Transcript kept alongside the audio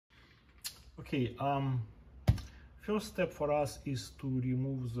Okay, first step for us is to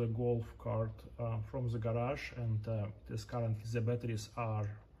remove the golf cart from the garage, and this currently the batteries are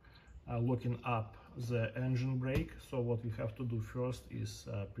locking up the engine brake. So what we have to do first is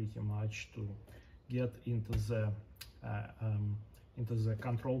pretty much to get into the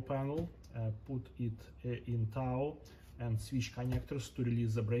control panel, put it in tow and switch connectors to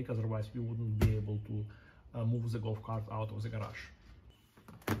release the brake, otherwise we wouldn't be able to move the golf cart out of the garage.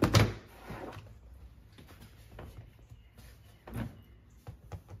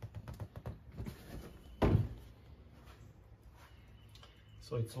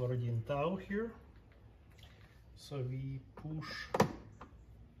 So it's already in tow here. So we push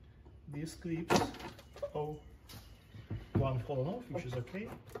these clips. Oh, one fallen off, which is okay.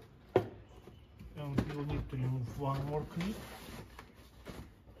 And we'll need to remove one more clip,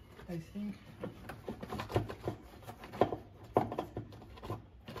 I think.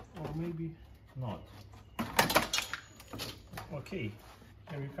 Or maybe not. Okay,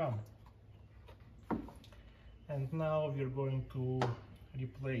 here we come. And now we're going to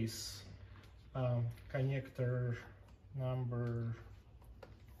replace connector number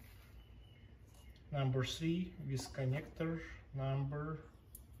 3 with connector number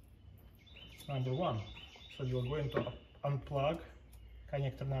 1. So you're going to unplug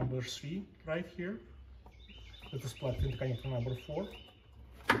connector number 3 right here. That is plugged into connector number 4.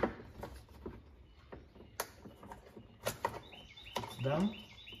 It's done.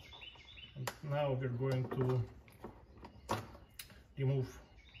 And now we're going to remove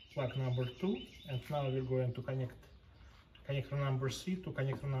plug number 2, and now we're going to connect connector number 3 to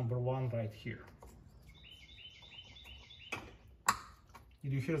connector number 1 right here.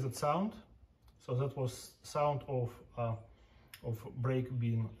 Did you hear that sound? So that was sound of brake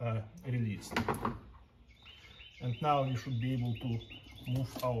being released. And now you should be able to move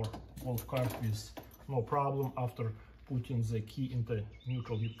our golf cart with no problem after putting the key into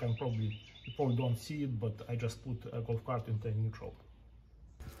neutral. You probably don't see it, but I just put a golf cart into neutral.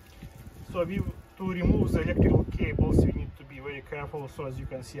 So to remove the electrical cables, we need to be very careful. So as you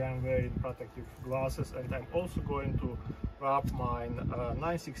can see, I'm wearing protective glasses, and I'm also going to wrap my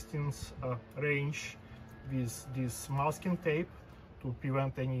 9/16 range with this masking tape to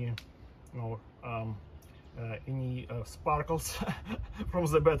prevent any, sparkles from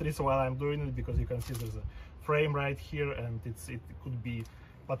the batteries while I'm doing it, because you can see there's a frame right here, and it could be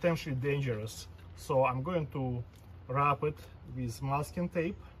potentially dangerous. So I'm going to wrap it with masking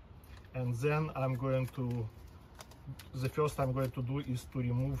tape. And then the first I'm going to do is to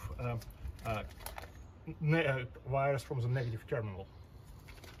remove wires from the negative terminal.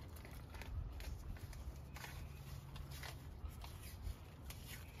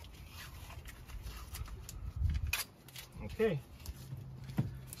 Okay,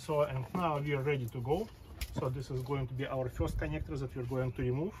 so and now we are ready to go. So this is going to be our first connector that we're going to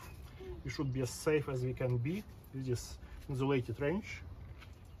remove. We should be as safe as we can be with this insulated range.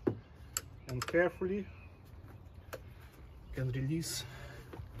 And carefully can release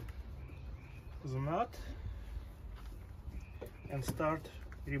the nut and start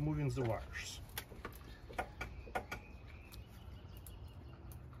removing the wires.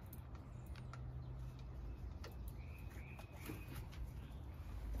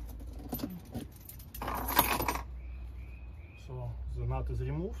 So the nut is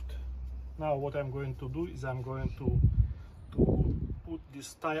removed. Now what I'm going to do is I'm going to put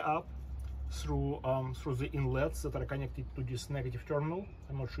this tie up through the inlets that are connected to this negative terminal.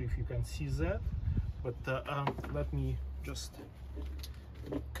 I'm not sure if you can see that, but let me just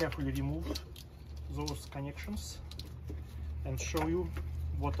carefully remove those connections and show you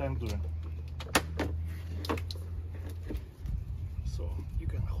what I'm doing. So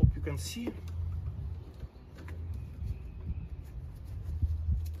hope you can see.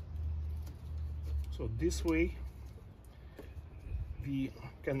 So this way we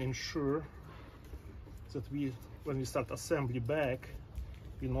can ensure that when we start assembly back,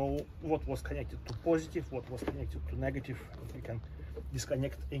 we know what was connected to positive, what was connected to negative, and we can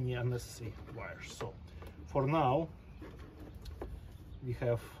disconnect any unnecessary wires. So for now, we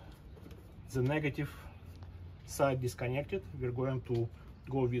have the negative side disconnected. We're going to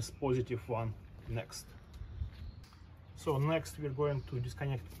go with positive one next. So next we're going to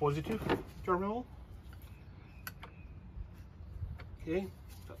disconnect positive terminal. Okay,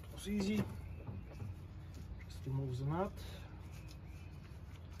 that was easy. Just remove the nut.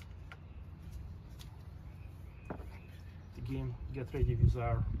 Again, get ready with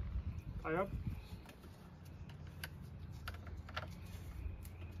our tie-up.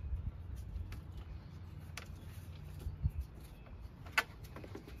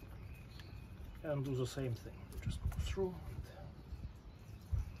 and do the same thing. Just go through.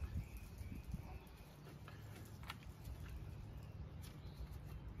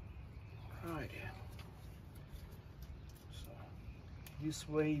 Alrighty. So this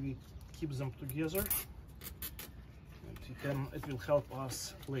way we keep them together, and it will help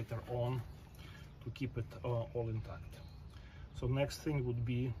us later on to keep it all intact. So next thing would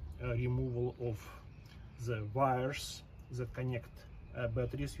be removal of the wires that connect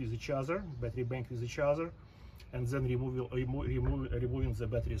batteries with each other, battery bank with each other, and then removing the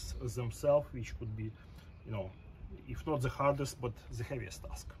batteries themselves, which could be, you know, if not the hardest, but the heaviest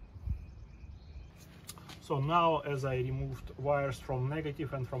task. So now, as I removed wires from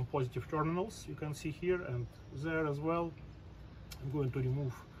negative and from positive terminals, you can see here and there as well, I'm going to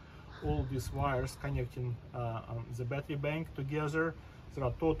remove all these wires connecting the battery bank together. There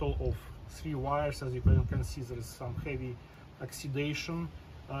are a total of 3 wires. As you can see, there is some heavy oxidation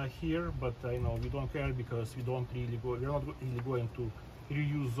here, but you know, we don't care because we're not really going to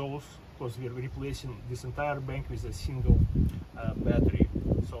reuse those, because we are replacing this entire bank with a single battery.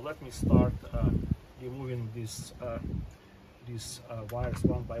 So let me start removing these wires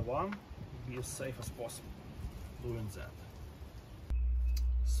one by one, be as safe as possible doing that.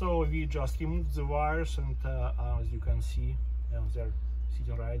 So we just removed the wires, and as you can see, they're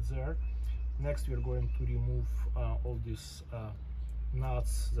sitting right there. Next, we're going to remove all these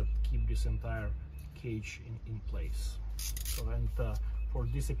nuts that keep this entire cage in place. So, and for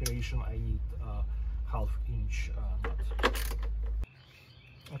this operation, I need half-inch nut.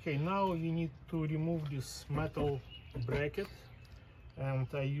 Okay, now we need to remove this metal bracket, and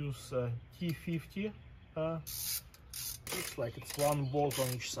I use T50. Looks like it's 1 bolt on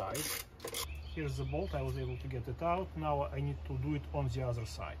each side. Here's the bolt. I was able to get it out. Now I need to do it on the other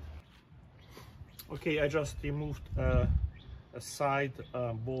side. Okay, I just removed a side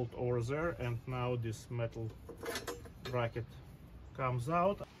bolt over there, and now this metal bracket comes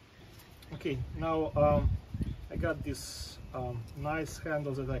out. Okay, now I got this nice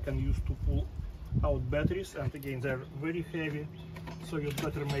handle that I can use to pull out batteries, and again, they're very heavy, so you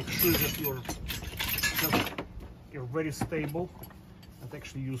better make sure that you're very stable and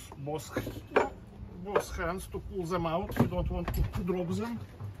actually use both hands to pull them out. You don't want to drop them,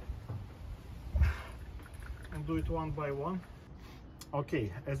 and do it one by one.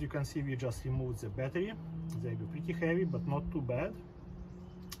 Okay, as you can see, we just removed the battery. They were pretty heavy, but not too bad.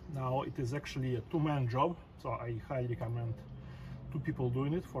 Now it is actually a 2-man job, so I highly recommend 2 people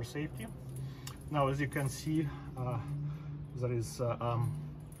doing it for safety. Now, as you can see, there is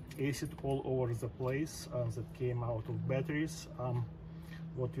acid all over the place that came out of batteries.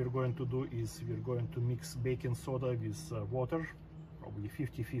 What we're going to do is we're going to mix baking soda with water, probably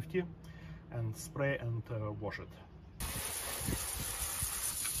 50-50, and spray and wash it.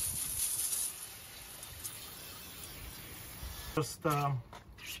 Just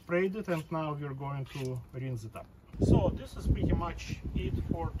sprayed it, and now we're going to rinse it up. So this is pretty much it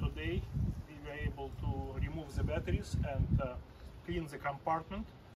for today. We were able to remove the batteries and clean the compartment.